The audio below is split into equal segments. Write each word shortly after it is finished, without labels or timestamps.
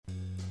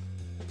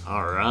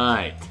All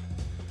right.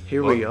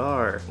 Here we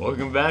are.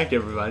 Welcome back,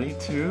 everybody,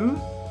 to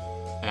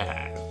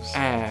Abs.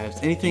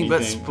 Anything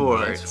but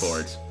sports.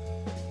 sports.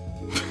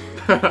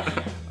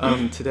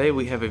 Today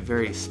we have a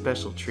very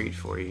special treat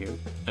for you.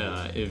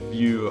 If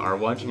you are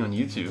watching on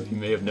YouTube, you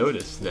may have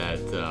noticed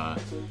that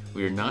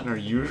we are not in our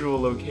usual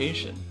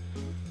location.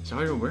 So,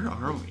 where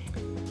are we?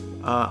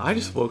 I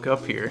just woke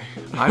up here.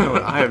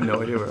 I have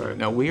no idea where we are.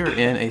 Now, we are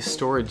in a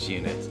storage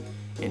unit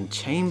in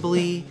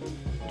Chamblee,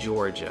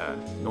 Georgia,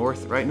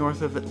 right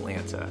north of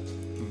Atlanta.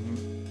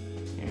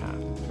 Mm-hmm.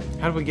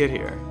 Yeah. How did we get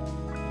here?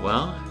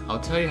 Well,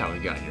 I'll tell you how we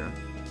got here.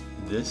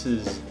 This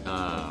is,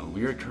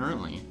 we are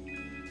currently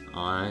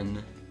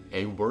on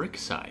a work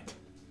site.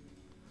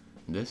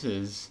 This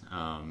is,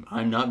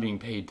 I'm not being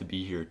paid to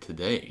be here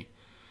today,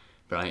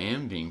 but I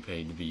am being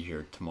paid to be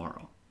here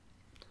tomorrow.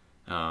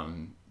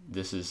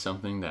 This is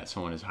something that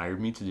someone has hired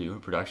me to do, a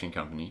production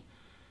company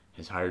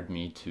has hired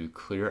me to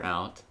clear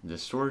out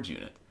this storage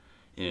unit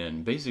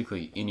in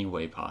basically any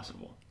way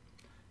possible.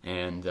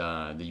 And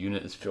the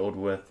unit is filled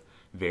with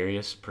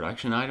various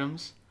production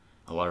items,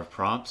 a lot of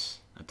props,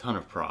 a ton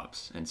of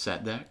props, and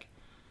set deck,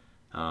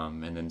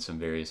 and then some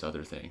various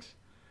other things.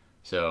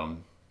 So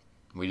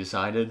we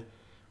decided,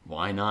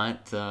 why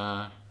not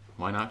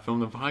film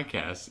the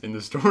podcast in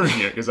the storage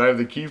unit, because I have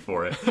the key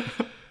for it.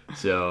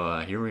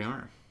 So here we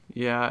are.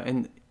 Yeah,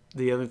 and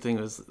the other thing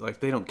was, like,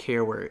 they don't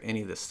care where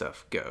any of this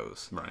stuff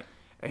goes. Right.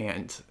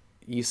 And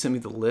you sent me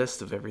the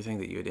list of everything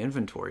that you had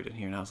inventoried in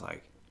here, and I was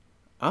like,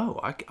 oh,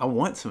 I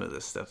want some of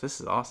this stuff. This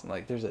is awesome.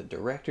 Like, there's a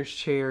director's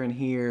chair in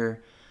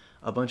here,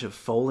 a bunch of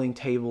folding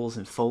tables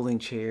and folding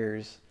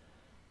chairs.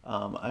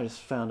 I just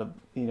found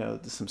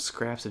some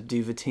scraps of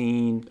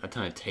Duvetine. A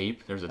ton of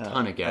tape. There's a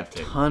ton of gaff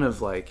tape. A ton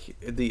of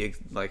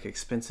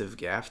expensive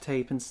gaff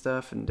tape and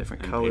stuff, and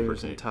different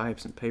colors and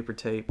types, and paper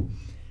tape,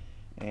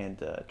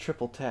 and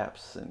triple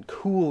taps and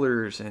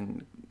coolers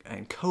and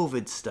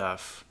COVID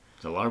stuff.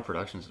 There's a lot of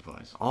production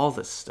supplies. All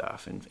this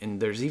stuff, and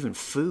there's even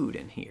food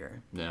in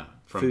here. Yeah,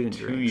 from food and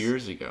 2 drinks.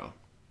 years ago.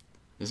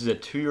 This is a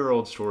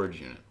 2-year-old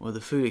storage unit. Well, the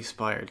food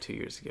expired 2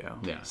 years ago.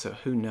 Yeah. So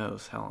who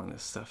knows how long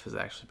this stuff has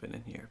actually been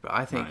in here. But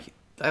I think Right.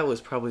 that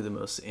was probably the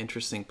most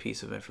interesting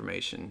piece of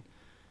information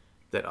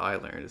that I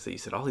learned, is that you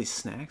said all these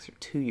snacks are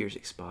 2 years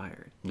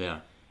expired.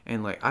 Yeah.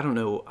 And I don't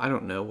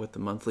know what the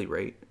monthly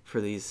rate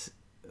for these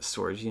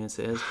storage units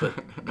is, but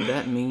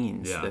that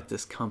means Yeah. that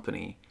this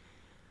company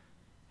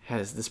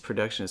this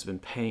production has been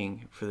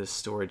paying for this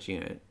storage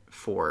unit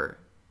for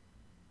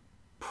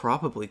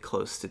probably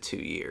close to 2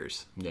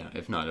 years. Yeah,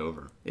 if not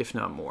over. If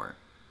not more.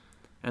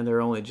 And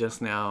they're only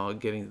just now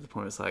getting to the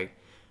point where it's like,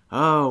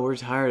 oh, we're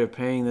tired of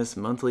paying this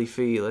monthly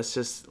fee. Let's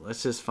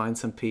just find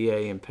some PA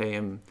and pay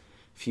him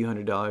a few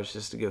 $100s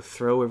just to go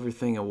throw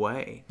everything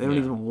away. They don't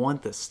even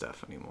want this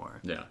stuff anymore.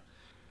 Yeah.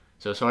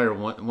 So, Sawyer,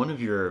 one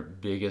of your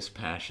biggest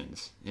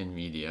passions in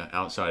media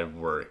outside of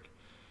work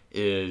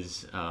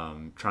is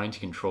trying to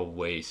control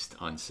waste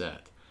on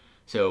set.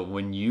 So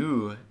when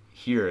you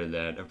hear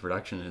that a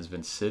production has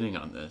been sitting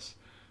on this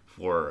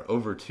for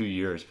over 2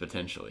 years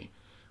potentially,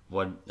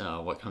 what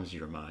comes to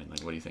your mind? Like,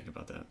 what do you think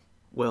about that?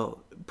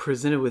 Well,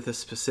 presented with a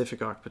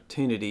specific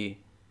opportunity,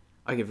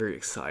 I get very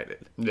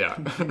excited. Yeah.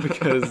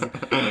 Because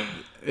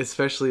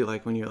especially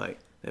like when you're like,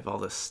 they have all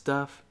this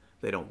stuff,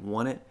 they don't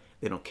want it,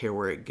 they don't care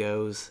where it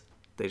goes,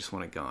 they just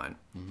want it gone.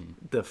 Mm-hmm.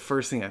 The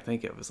first thing I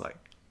think of is like,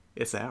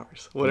 it's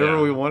ours.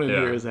 Whatever we want in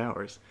here is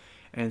ours.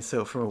 And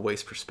so from a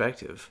waste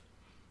perspective,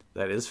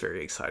 that is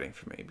very exciting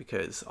for me,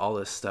 because all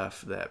this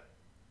stuff that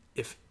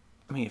if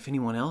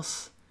anyone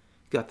else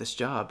got this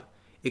job,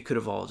 it could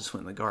have all just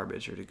went in the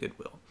garbage or to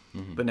Goodwill.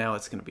 Mm-hmm. But now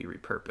it's going to be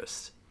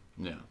repurposed.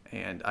 Yeah.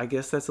 And I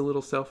guess that's a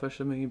little selfish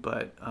of me,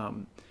 but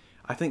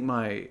I think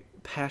my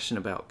passion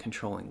about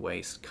controlling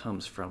waste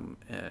comes from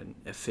an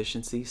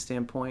efficiency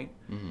standpoint.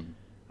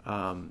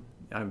 Mm-hmm.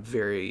 I'm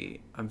very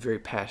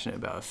passionate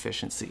about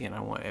efficiency, and I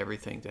want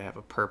everything to have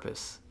a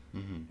purpose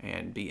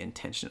and be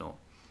intentional.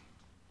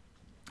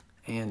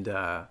 And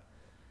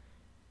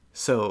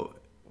so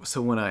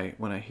when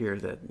I hear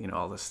that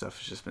all this stuff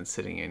has just been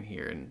sitting in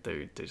here and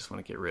they just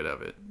want to get rid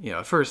of it,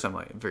 at first I'm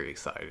like very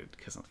excited,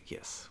 because I'm like,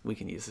 yes, we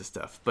can use this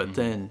stuff. But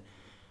then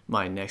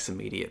my next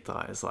immediate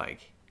thought is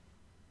like,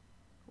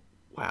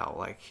 wow,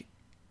 like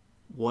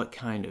what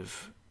kind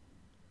of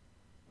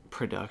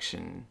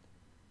production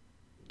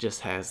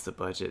just has the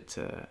budget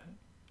to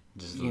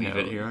just leave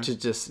it here? To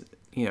just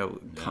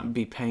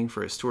be paying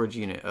for a storage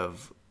unit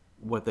of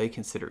what they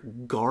consider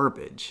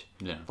garbage,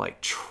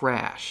 like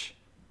trash,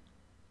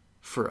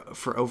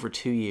 for over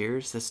 2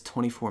 years. That's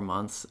 24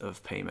 months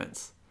of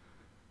payments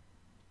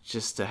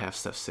just to have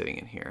stuff sitting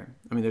in here.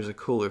 I mean, there's a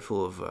cooler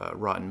full of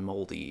rotten,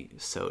 moldy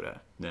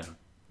soda. Yeah.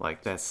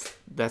 Like that's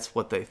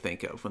what they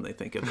think of when they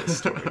think of this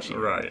storage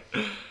unit. Right.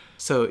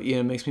 So,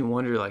 it makes me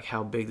wonder, like,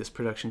 how big this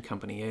production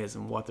company is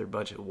and what their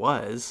budget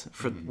was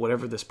for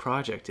whatever this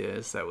project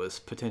is that was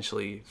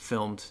potentially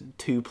filmed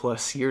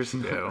 2+ years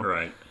ago.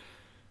 Right.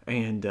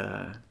 And,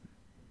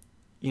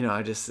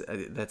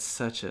 that's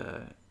such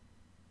a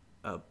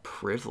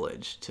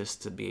privilege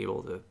just to be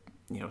able to,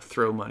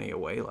 throw money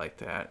away like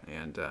that.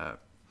 And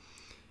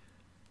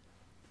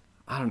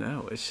I don't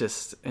know. It's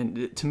just,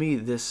 to me,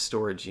 this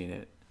storage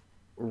unit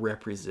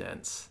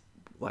represents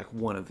like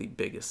one of the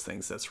biggest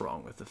things that's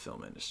wrong with the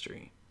film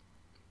industry.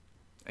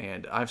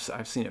 And I've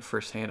seen it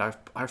firsthand.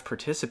 I've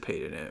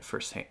participated in it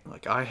firsthand.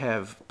 Like I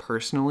have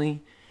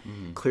personally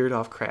cleared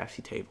off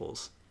crafty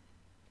tables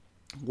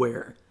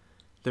where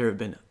there have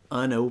been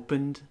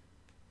unopened,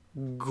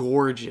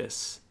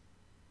 gorgeous,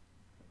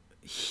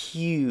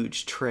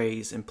 huge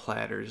trays and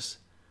platters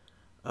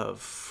of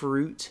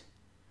fruit,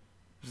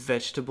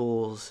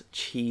 vegetables,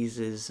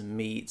 cheeses,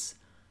 meats,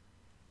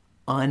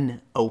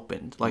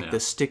 unopened. Like the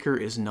sticker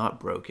is not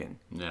broken.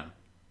 Yeah.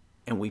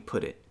 And we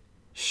put it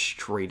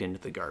straight into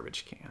the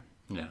garbage can.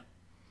 Yeah.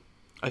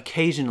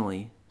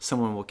 Occasionally,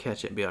 someone will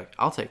catch it and be like,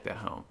 I'll take that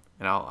home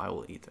and I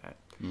will eat that.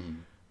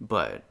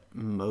 But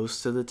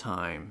most of the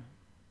time,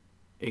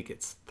 it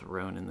gets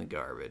thrown in the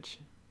garbage.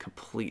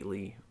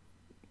 Completely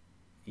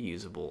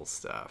usable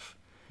stuff.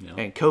 Yeah.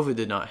 And COVID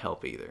did not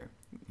help either.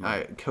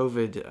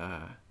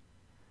 COVID,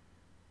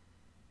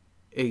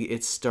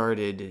 it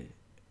started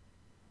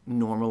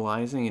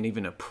normalizing and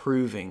even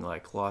approving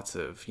like lots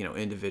of,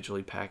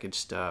 individually packaged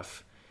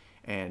stuff.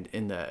 And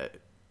in the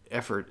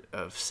effort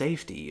of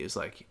safety is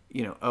like,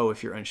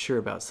 if you're unsure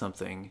about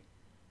something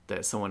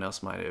that someone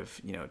else might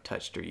have,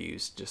 touched or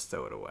used, just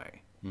throw it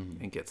away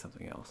and get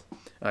something else.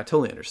 And I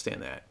totally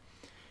understand that.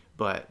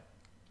 But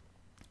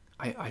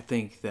I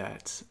think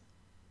that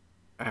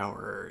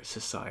our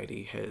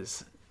society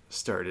has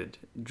started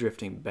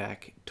drifting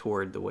back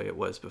toward the way it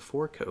was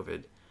before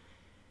COVID.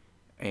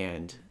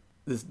 And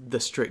the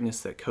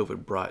strictness that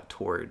COVID brought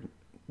toward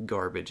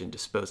garbage and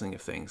disposing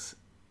of things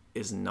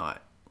is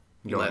not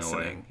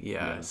lessening.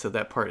 Yeah. So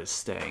that part is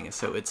staying. And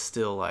so it's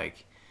still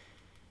like,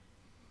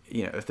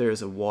 if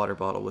there's a water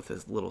bottle with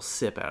a little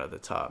sip out of the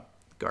top,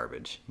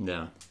 garbage.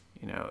 Yeah.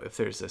 If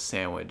there's a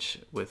sandwich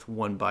with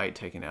one bite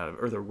taken out of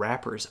it, or the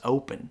wrapper is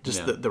open,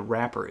 just the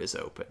wrapper is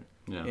open.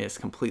 Yeah. And it's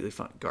completely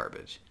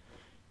garbage.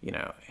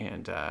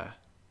 And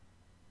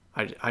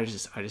I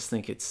just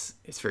think it's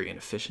very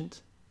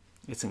inefficient.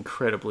 It's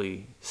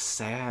incredibly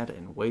sad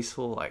and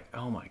wasteful. Like,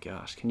 oh my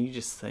gosh, can you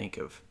just think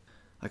of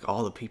like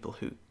all the people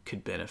who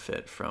could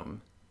benefit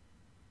from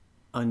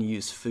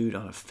unused food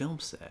on a film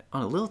set,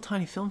 on a little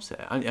tiny film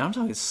set. I'm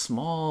talking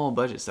small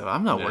budget stuff.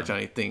 I'm not working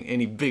on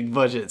any big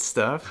budget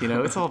stuff.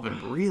 It's all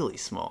been really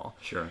small.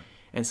 Sure.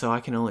 And so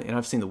and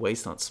I've seen the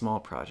waste on small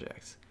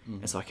projects.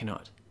 And so I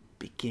cannot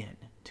begin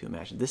to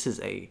imagine. This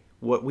is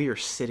what we are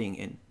sitting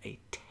in a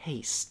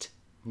taste.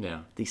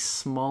 Yeah. The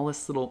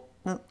smallest little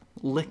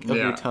lick of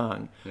your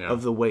tongue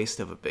of the waste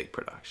of a big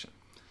production.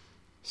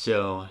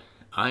 So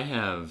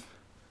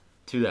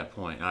to that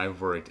point, I've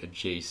worked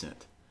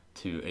adjacent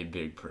to a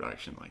big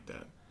production like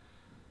that.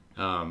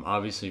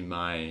 Obviously,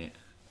 my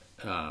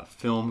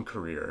film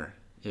career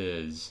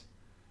is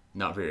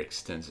not very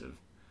extensive,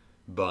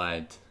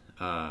 but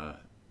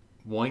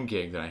one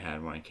gig that I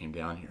had when I came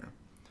down here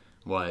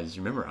was,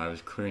 remember, I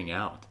was clearing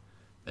out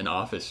an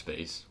office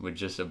space with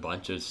just a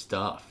bunch of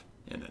stuff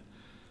in it.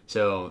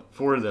 So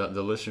for the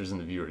listeners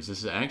and the viewers, this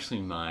is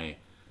actually my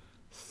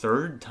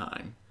third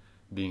time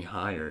being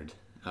hired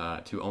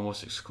to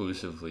almost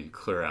exclusively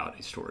clear out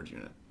a storage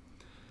unit.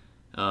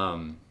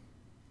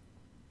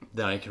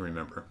 That I can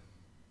remember.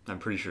 I'm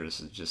pretty sure this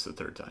is just the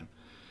third time.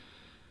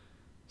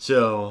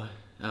 So,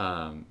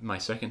 my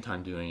second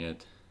time doing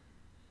it,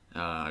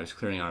 I was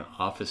clearing out an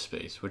office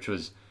space, which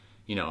was,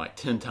 like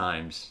 10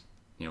 times,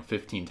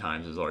 15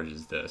 times as large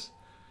as this.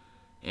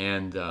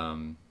 And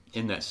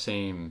in that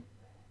same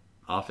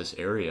office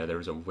area, there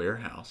was a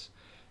warehouse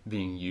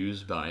being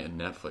used by a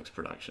Netflix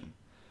production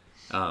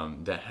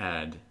that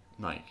had,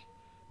 like,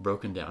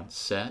 broken down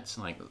sets,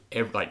 like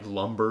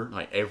lumber,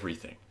 like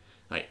everything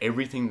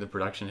the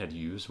production had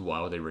used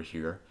while they were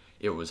here.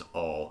 It was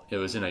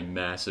in a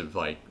massive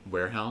like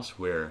warehouse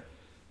where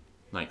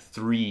like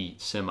 3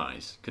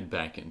 semis could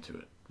back into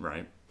it,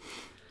 right?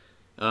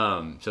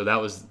 So that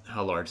was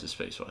how large the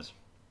space was,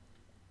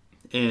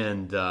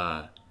 and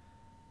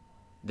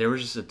there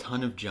was just a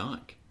ton of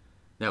junk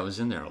that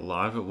was in there. A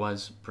lot of it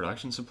was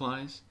production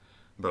supplies,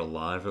 but a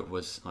lot of it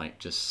was like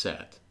just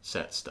set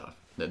stuff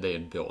that they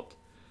had built.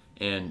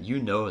 And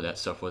that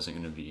stuff wasn't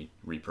going to be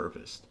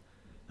repurposed.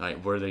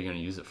 Like, what are they going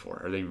to use it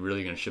for? Are they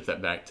really going to ship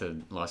that back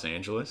to Los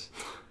Angeles?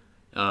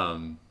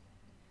 So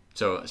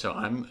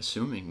I'm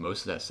assuming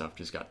most of that stuff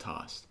just got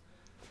tossed.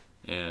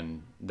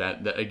 And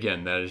that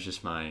again, that is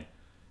just my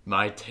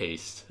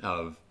taste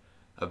of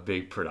a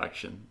big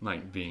production,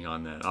 like being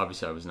on that.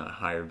 Obviously, I was not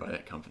hired by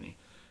that company,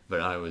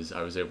 but I was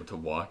able to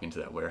walk into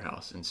that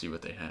warehouse and see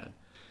what they had.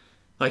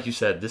 Like you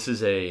said, this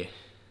is a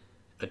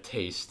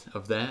taste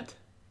of that.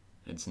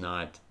 It's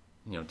not,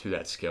 to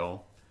that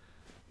scale,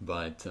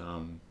 but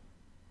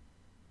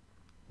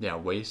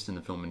waste in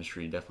the film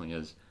industry definitely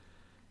is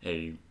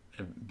a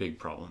big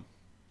problem,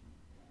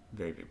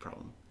 very big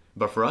problem.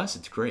 But for us,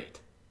 it's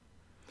great.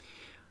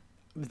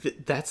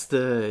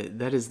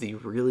 That is the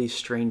really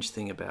strange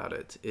thing about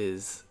it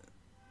is,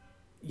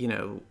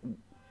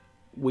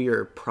 we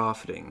are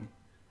profiting.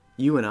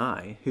 You and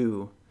I,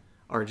 who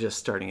are just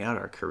starting out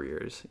our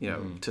careers,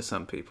 to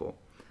some people,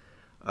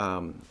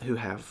 who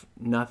have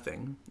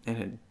nothing and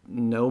had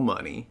no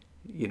money,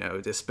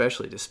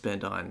 especially to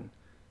spend on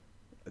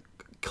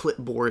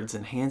clipboards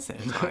and hand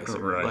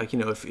sanitizer. Right. Like,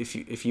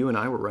 if you and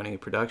I were running a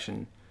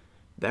production,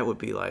 that would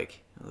be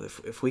like,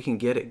 if we can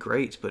get it,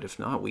 great, but if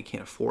not, we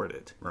can't afford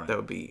it. Right. That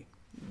would be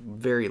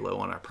very low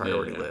on our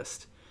priority Yeah.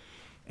 list.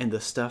 And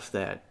the stuff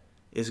that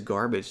is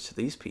garbage to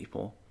these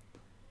people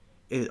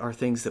are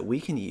things that we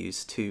can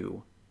use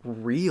to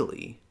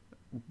really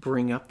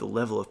bring up the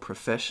level of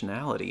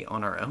professionality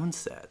on our own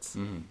sets.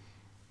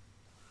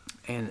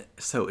 And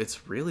so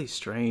it's really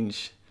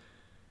strange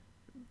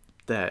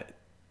that,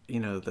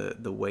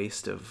 the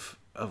waste of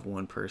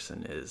one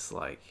person is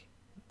like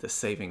the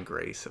saving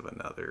grace of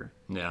another.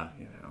 Yeah.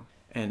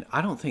 And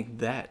I don't think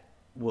that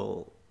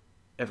will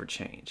ever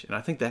change. And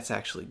I think that's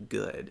actually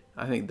good.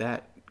 I think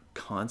that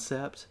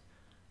concept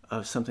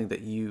of something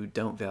that you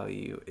don't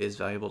value is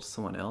valuable to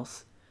someone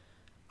else,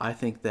 I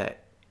think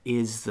that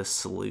is the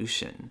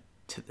solution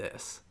to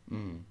this.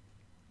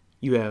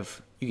 You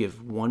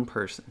give one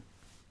person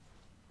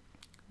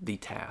the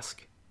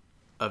task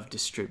of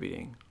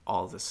distributing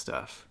all this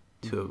stuff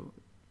to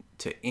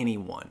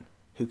anyone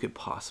who could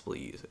possibly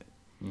use it.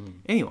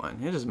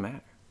 Anyone, it doesn't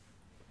matter.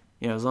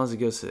 As long as it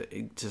goes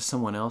to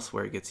someone else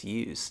where it gets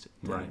used,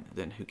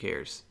 then who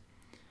cares?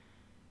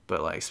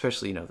 But like,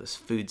 especially, this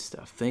food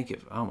stuff. Think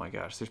of, oh my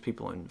gosh, there's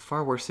people in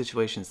far worse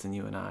situations than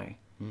you and I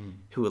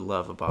who would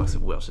love a box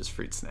of Welch's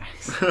fruit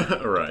snacks.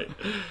 Right.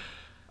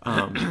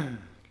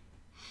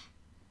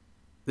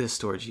 This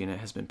storage unit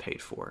has been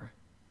paid for,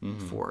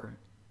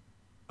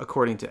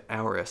 according to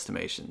our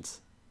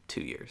estimations,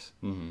 2 years,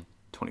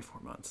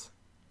 24 months.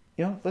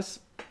 I'm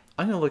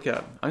gonna look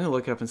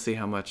up and see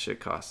how much it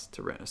costs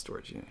to rent a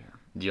storage unit here.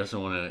 Do you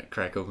also want to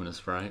crack open a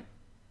Sprite?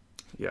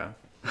 Yeah.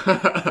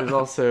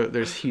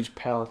 There's huge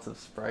pallets of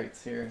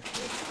Sprites here.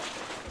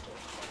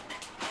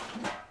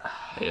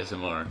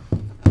 ASMR.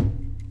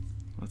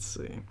 Let's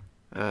see.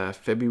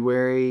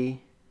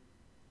 February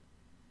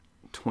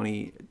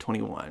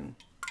 2021.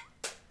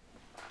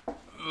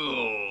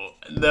 Oh,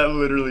 that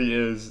literally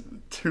is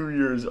 2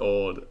 years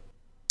old.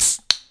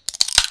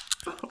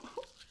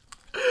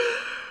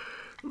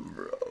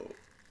 Bro.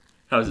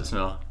 How does it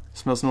smell?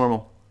 Smells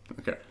normal.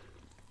 Okay.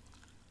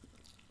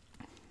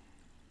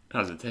 How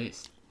does it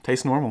taste?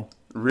 Tastes normal.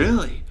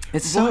 Really?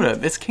 It's soda.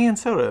 It's canned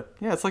soda.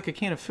 Yeah, it's like a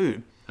can of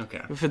food.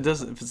 Okay. If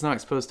it's not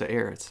exposed to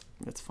air, it's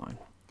fine.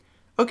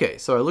 Okay,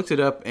 so I looked it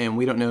up, and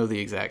we don't know the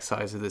exact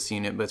size of this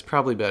unit, but it's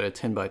probably about a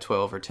 10 by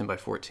 12 or 10 by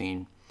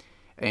 14.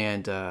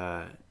 And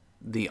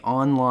the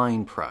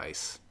online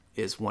price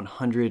is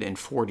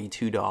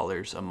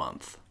 $142 a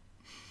month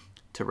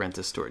to rent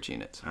a storage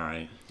unit. All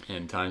right.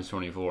 And times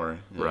 24.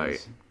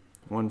 Right.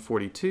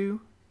 142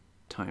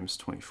 times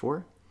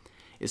 24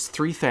 is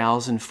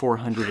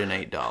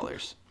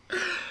 $3,408.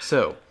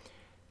 So,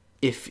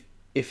 if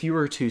you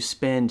were to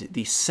spend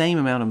the same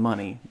amount of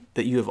money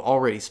that you have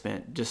already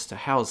spent just to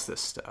house this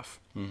stuff,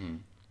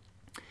 and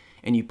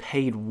you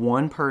paid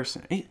one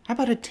person, how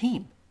about a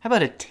team? How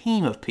about a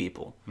team of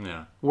people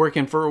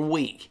working for a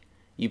week?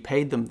 You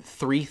paid them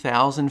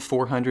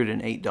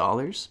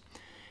 $3,408,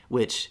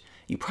 which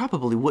you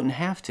probably wouldn't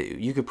have to.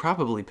 You could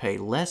probably pay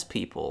less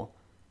people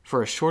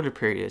for a shorter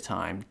period of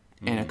time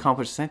and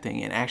accomplish the same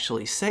thing and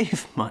actually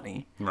save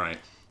money. Right.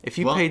 If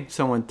you paid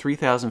someone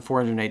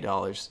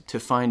 $3,408 to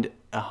find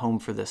a home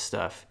for this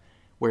stuff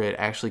where it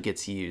actually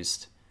gets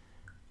used,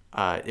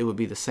 it would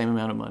be the same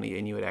amount of money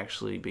and you would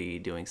actually be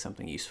doing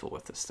something useful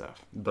with this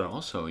stuff. But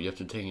also, you have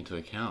to take into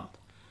account,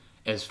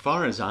 as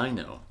far as I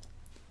know,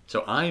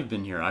 so I've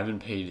been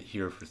paid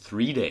here for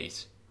 3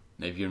 days.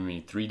 They've given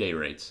me 3-day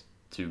rates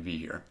to be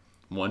here.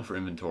 1 for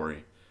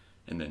inventory,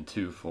 and then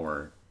 2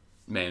 for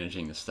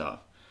managing the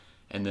stuff.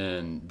 And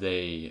then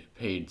they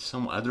paid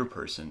some other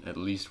person at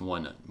least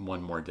one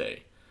more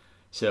day.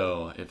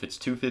 So if it's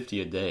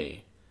 $250 a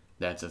day,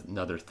 that's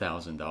another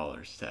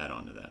 $1,000 to add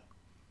on to that.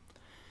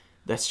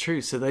 That's true.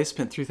 So they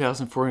spent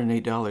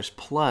 $3,408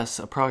 plus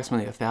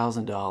approximately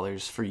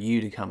 $1,000 for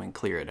you to come and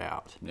clear it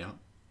out. Yeah.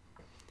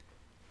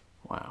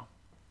 Wow.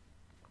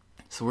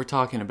 So we're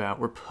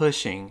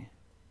pushing.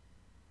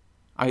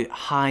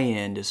 High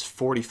end is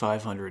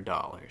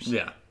 $4,500.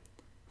 Yeah.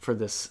 For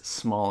this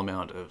small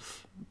amount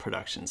of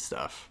production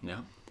stuff. Yeah.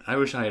 I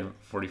wish I had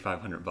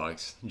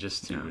 $4,500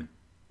 just to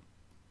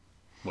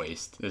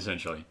waste,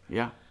 essentially.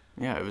 Yeah.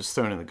 Yeah, it was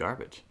thrown in the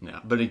garbage.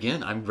 Yeah. But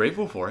again, I'm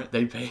grateful for it.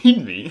 They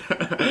paid me.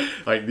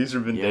 Like, these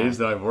have been days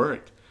that I've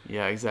worked.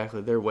 Yeah,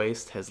 exactly. Their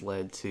waste has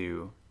led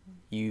to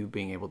you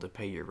being able to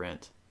pay your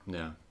rent.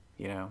 Yeah.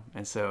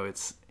 And so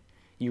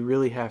you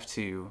really have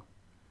to,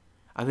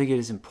 I think it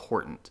is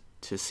important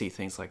to see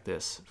things like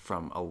this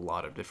from a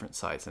lot of different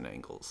sides and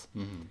angles.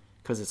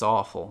 Because it's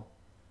awful,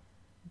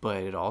 but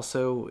it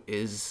also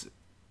is,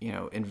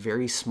 in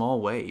very small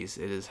ways,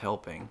 it is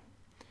helping.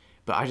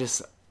 But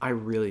I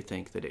really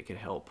think that it could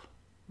help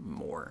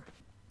more.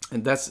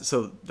 And that's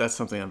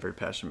something I'm very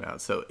passionate about.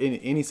 So in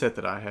any set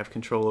that I have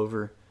control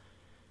over,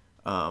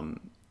 I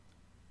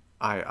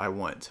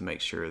want to make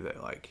sure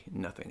that like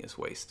nothing is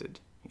wasted,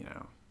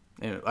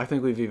 and I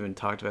think we've even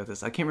talked about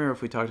this. I can't remember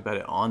if we talked about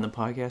it on the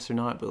podcast or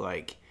not, but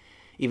like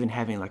even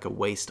having like a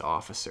waste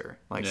officer,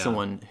 like Yeah.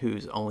 someone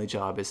whose only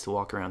job is to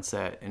walk around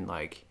set and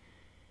like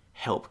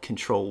help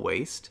control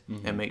waste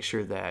and make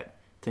sure that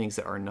things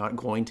that are not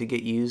going to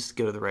get used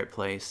go to the right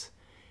place,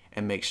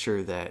 and make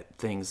sure that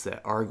things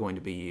that are going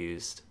to be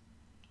used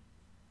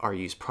are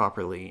used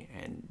properly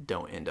and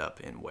don't end up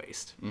in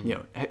waste. You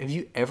know, have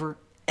you ever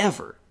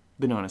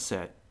been on a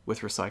set with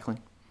recycling?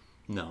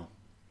 No.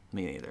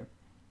 Me neither.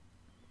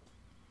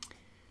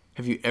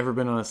 Have you ever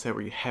been on a set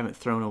where you haven't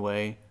thrown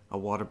away a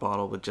water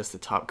bottle with just the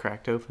top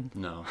cracked open?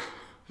 No.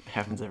 It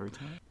happens every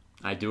time.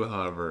 I do,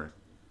 however,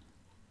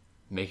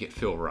 make it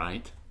feel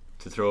right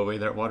to throw away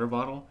that water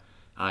bottle.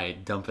 I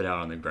dump it out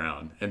on the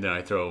ground, and then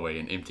I throw away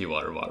an empty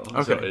water bottle.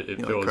 Okay. So it You,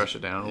 like, feels, crush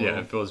it down a yeah, little.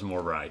 it feels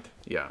more right.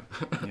 Yeah.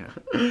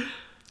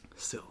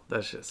 Still,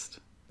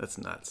 that's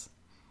nuts.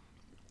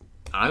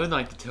 I would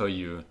like to tell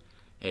you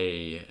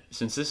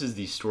since this is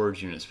the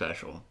storage unit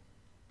special,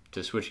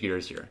 to switch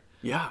gears here,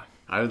 Yeah.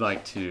 I would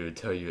like to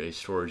tell you a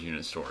storage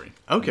unit story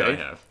Okay. that I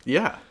have.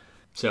 Yeah.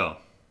 So,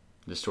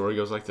 the story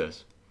goes like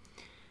this.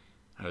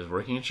 I was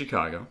working in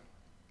Chicago.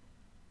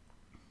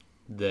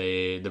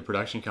 The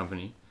production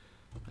company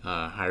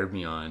hired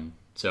me on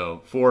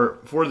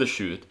for the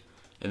shoot,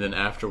 and then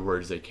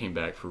afterwards they came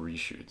back for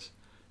reshoots,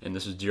 and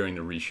this was during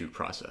the reshoot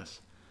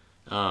process.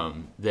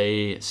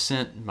 They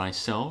sent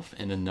myself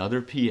and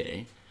another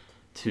PA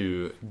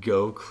to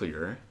go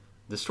clear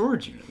the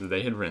storage unit that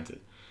they had rented.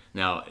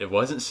 Now, it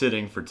wasn't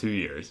sitting for 2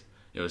 years.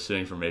 It was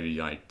sitting for maybe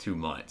like 2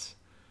 months.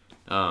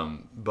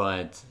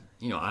 But,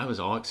 you know, I was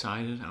all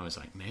excited. I was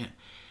like, man,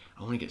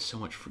 I want to get so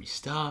much free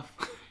stuff.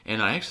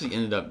 And I actually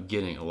ended up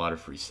getting a lot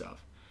of free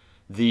stuff.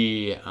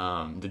 The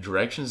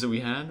directions that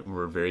we had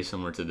were very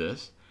similar to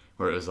this,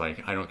 where it was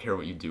like, I don't care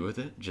what you do with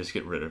it, just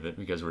get rid of it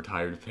because we're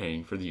tired of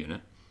paying for the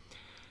unit.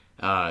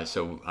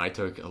 So I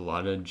took a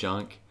lot of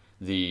junk.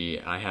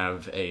 I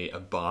have a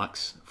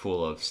box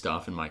full of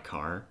stuff in my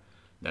car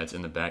that's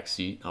in the back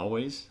seat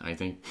always. I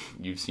think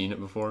you've seen it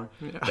before.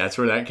 Yeah. That's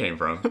where that came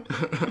from.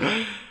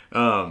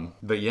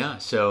 But yeah,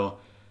 so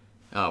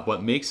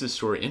what makes this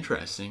story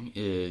interesting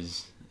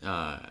is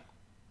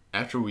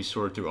after we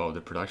sorted through all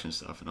the production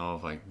stuff and all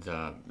of like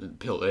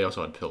they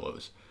also had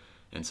pillows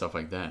and stuff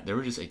like that. There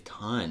were just a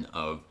ton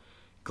of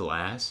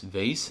glass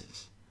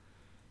vases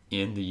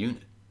in the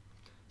unit.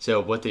 So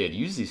what they had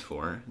used these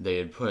for, they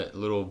had put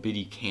little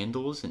bitty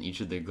candles in each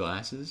of the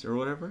glasses or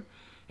whatever,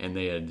 and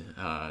they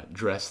had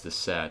dressed the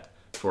set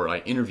for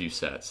like interview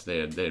sets. They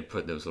had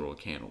put those little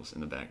candles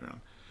in the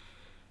background.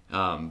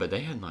 But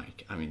they had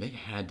they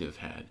had to have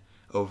had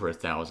over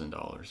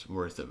 $1,000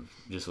 worth of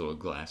just little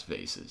glass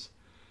vases.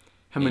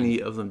 How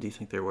many of them do you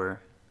think there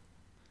were?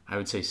 I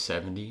would say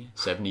 70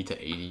 to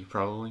 80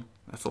 probably.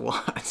 That's a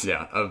lot.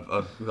 Yeah,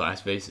 of glass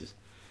vases.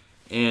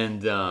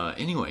 And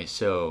anyway,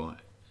 so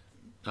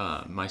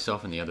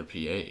myself and the other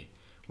PA,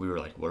 we were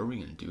like, what are we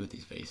going to do with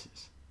these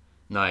vases?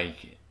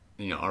 Like,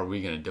 you know, are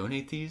we going to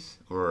donate these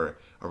or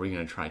are we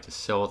going to try to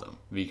sell them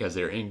because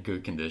they're in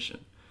good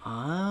condition?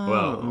 Oh.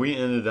 Well, we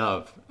ended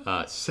up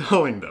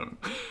selling them.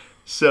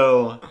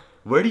 So,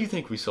 where do you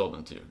think we sold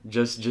them to?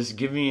 Just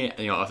give me,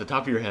 you know, off the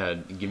top of your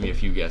head, give me a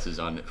few guesses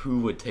on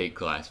who would take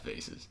glass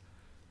vases.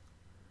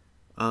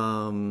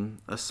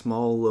 A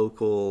small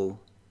local.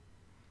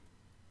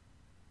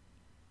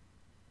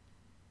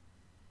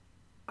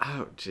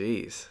 Oh,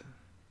 jeez.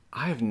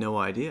 I have no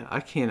idea. I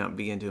cannot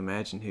begin to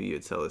imagine who you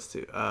would sell this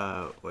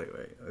to. Wait.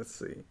 Let's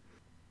see.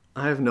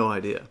 I have no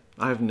idea.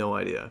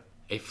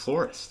 A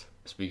florist.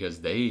 It's because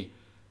they,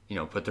 you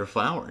know, put their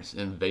flowers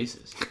in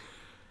vases.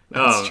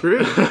 That's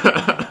true.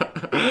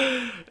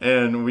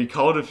 And we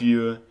called a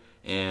few,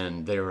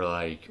 and they were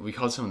like, we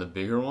called some of the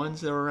bigger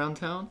ones that were around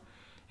town,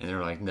 and they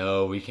were like,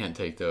 no, we can't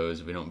take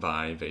those. We don't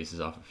buy vases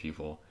off of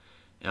people.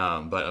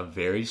 But a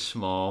very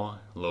small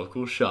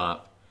local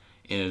shop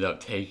ended up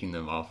taking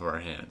them off of our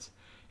hands.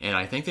 And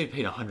I think they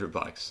paid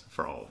 $100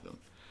 for all of them.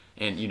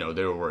 And, you know,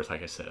 they were worth,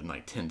 like I said,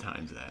 like 10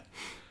 times that.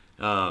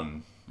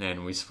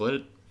 And we split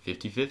it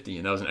 50-50,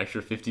 and that was an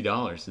extra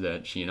 $50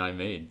 that she and I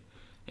made.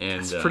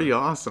 And That's pretty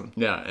awesome.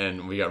 yeah,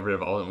 and we got rid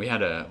of all of them. We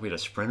had a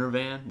Sprinter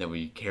van that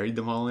we carried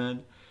them all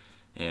in,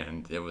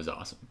 and it was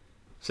awesome.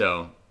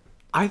 So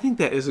I think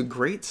that is a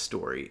great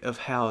story of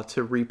how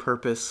to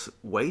repurpose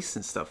waste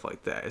and stuff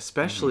like that.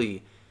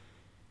 Especially,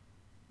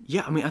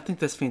 yeah, I mean, I think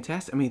that's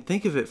fantastic. I mean,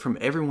 think of it from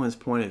everyone's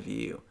point of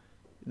view.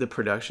 The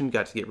production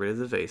got to get rid of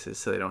the vases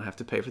so they don't have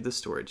to pay for the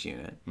storage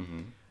unit.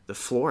 Mm-hmm. The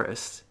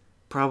florist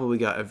probably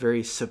got a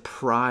very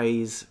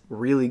surprise,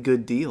 really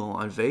good deal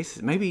on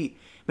vases. Maybe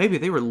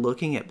they were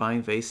looking at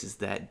buying vases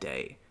that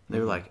day. They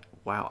were like,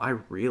 wow, I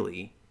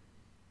really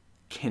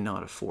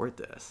cannot afford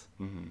this.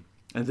 Mm-hmm.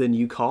 And then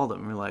you call them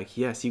and you're like,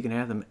 yes, you can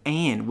have them,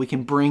 and we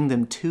can bring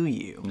them to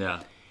you.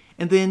 yeah,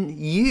 And then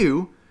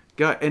you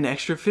got an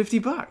extra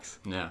 $50.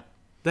 yeah.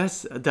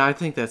 I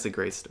think that's a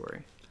great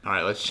story. All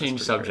right, let's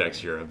change subjects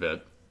here a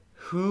bit.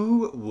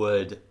 Who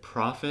would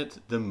profit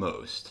the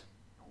most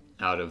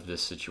out of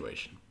this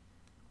situation?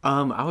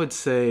 I would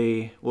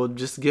say, well,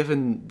 just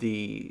given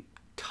the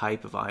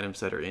type of items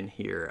that are in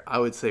here, I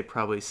would say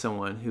probably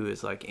someone who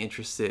is like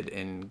interested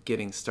in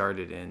getting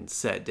started in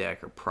set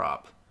deck or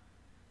prop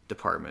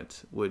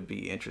department would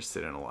be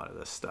interested in a lot of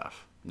this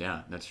stuff.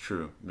 Yeah, that's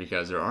true,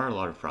 because there are a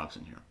lot of props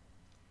in here.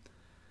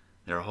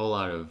 There are a whole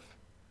lot of,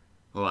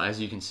 well,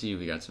 as you can see,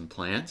 we got some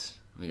plants,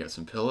 we got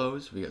some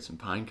pillows, we got some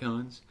pine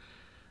cones.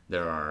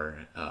 There are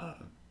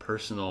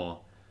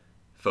personal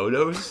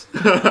photos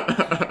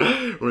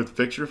with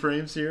picture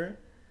frames here.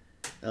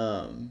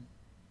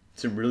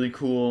 Some really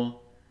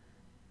cool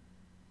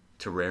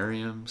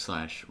terrarium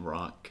 /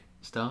 rock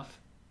stuff.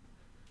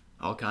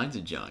 All kinds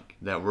of junk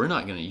that we're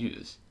not going to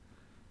use.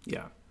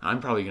 Yeah. I'm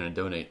probably going to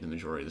donate the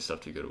majority of the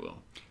stuff to Goodwill.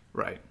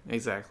 Right,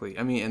 exactly.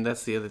 I mean, and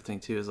that's the other thing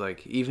too, is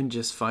like even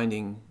just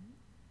finding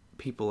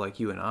people like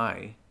you and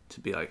I to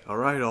be like, all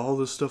right, all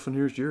this stuff in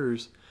here is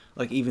yours.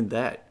 Like even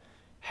that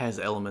has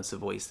elements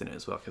of waste in it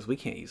as well, because we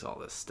can't use all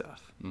this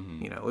stuff.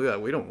 Mm-hmm. You know,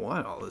 we don't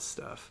want all this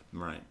stuff.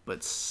 Right.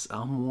 But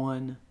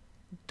someone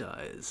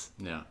does.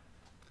 Yeah.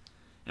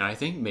 And I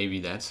think maybe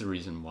that's the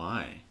reason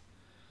why.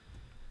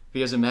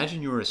 Because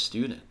imagine you were a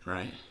student,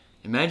 right?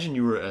 Imagine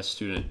you were a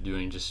student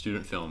doing just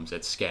student films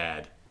at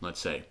SCAD, let's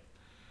say.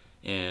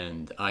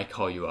 And I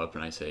call you up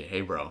and I say,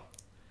 hey, bro,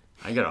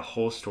 I got a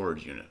whole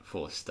storage unit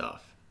full of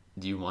stuff.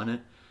 Do you want it?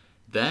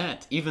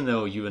 That, even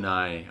though you and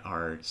I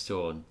are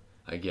still,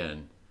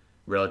 again,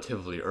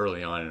 relatively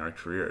early on in our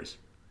careers,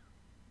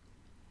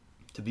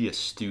 to be a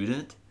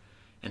student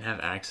and have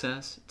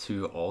access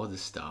to all of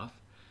this stuff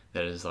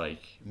that is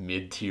like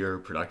mid-tier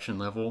production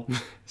level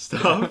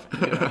stuff,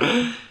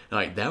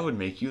 like that would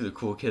make you the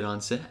cool kid on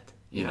set,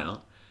 you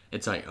know?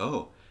 It's like,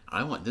 oh,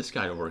 I want this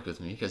guy to work with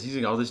me because he's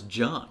got all this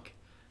junk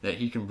that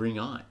he can bring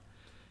on.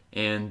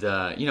 And,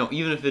 you know,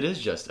 even if it is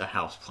just a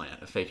house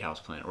plant, a fake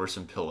house plant, or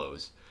some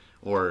pillows,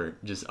 or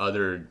just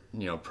other,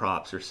 you know,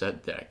 props or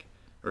set deck,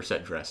 or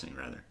set dressing,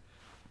 rather,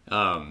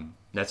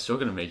 that's still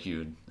going to make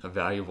you a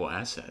valuable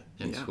asset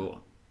in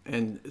school.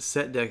 And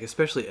set deck,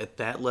 especially at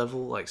that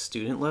level, like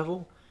student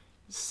level,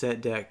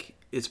 set deck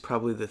is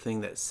probably the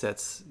thing that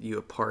sets you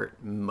apart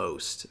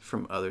most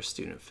from other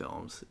student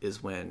films,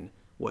 is when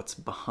what's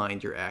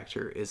behind your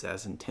actor is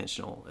as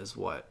intentional as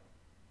what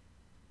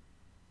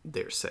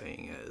they're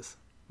saying is.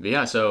 But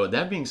yeah, so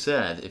that being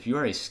said, if you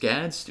are a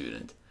SCAD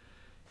student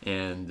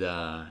and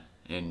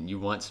you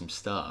want some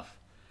stuff,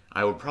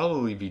 I would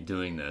probably be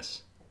doing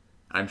this.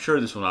 I'm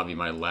sure this will not be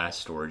my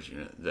last storage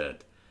unit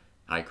that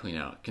I clean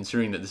out,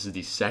 considering that this is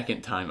the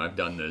second time I've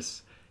done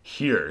this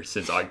here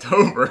since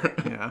October.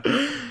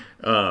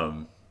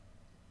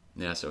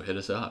 Yeah, so hit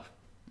us up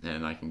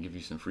and I can give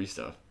you some free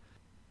stuff.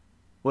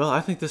 Well,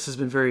 I think this has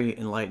been very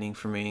enlightening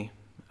for me.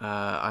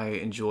 I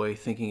enjoy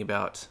thinking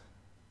about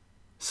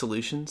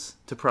solutions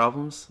to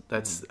problems.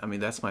 That's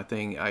my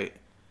thing.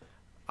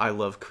 I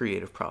love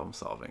creative problem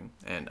solving,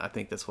 and I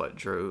think that's what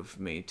drove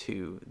me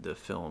to the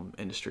film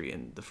industry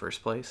in the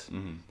first place.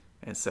 Mm-hmm.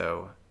 And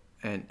so,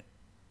 and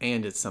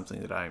it's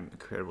something that I'm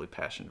incredibly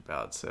passionate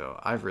about. So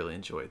I've really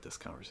enjoyed this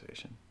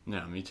conversation.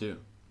 Yeah, me too.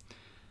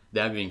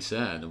 That being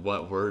said,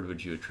 what word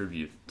would you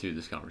attribute to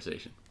this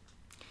conversation?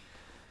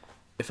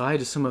 If I had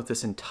to sum up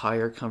this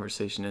entire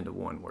conversation into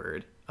one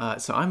word,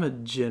 so I'm a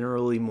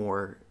generally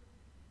more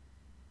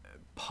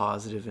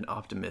positive and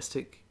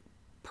optimistic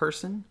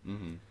person.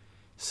 Mm-hmm.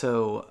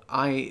 So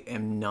I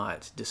am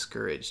not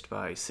discouraged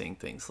by seeing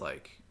things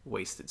like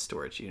wasted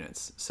storage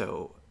units.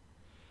 So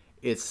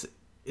it's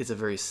a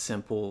very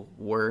simple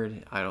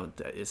word.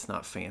 It's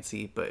not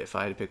fancy, but if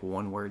I had to pick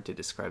one word to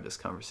describe this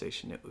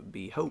conversation, it would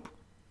be hope.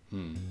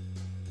 I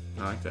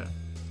like that.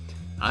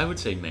 I would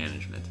say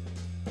management,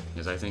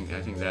 because I think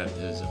that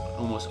is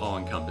almost all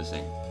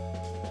encompassing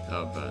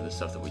of the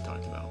stuff that we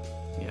talked about.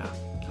 Yeah.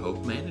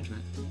 Hope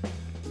management.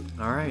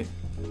 All right.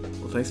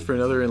 Well, thanks for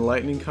another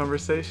enlightening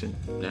conversation.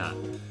 Yeah.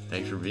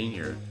 Thanks for being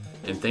here.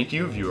 And thank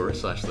you, viewer /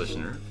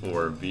 listener,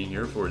 for being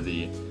here for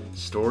the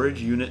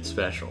storage unit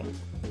special.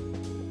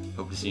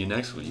 Hope to see you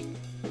next week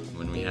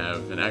when we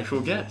have an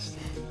actual guest.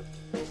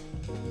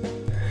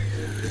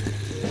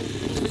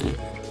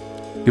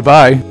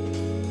 Goodbye.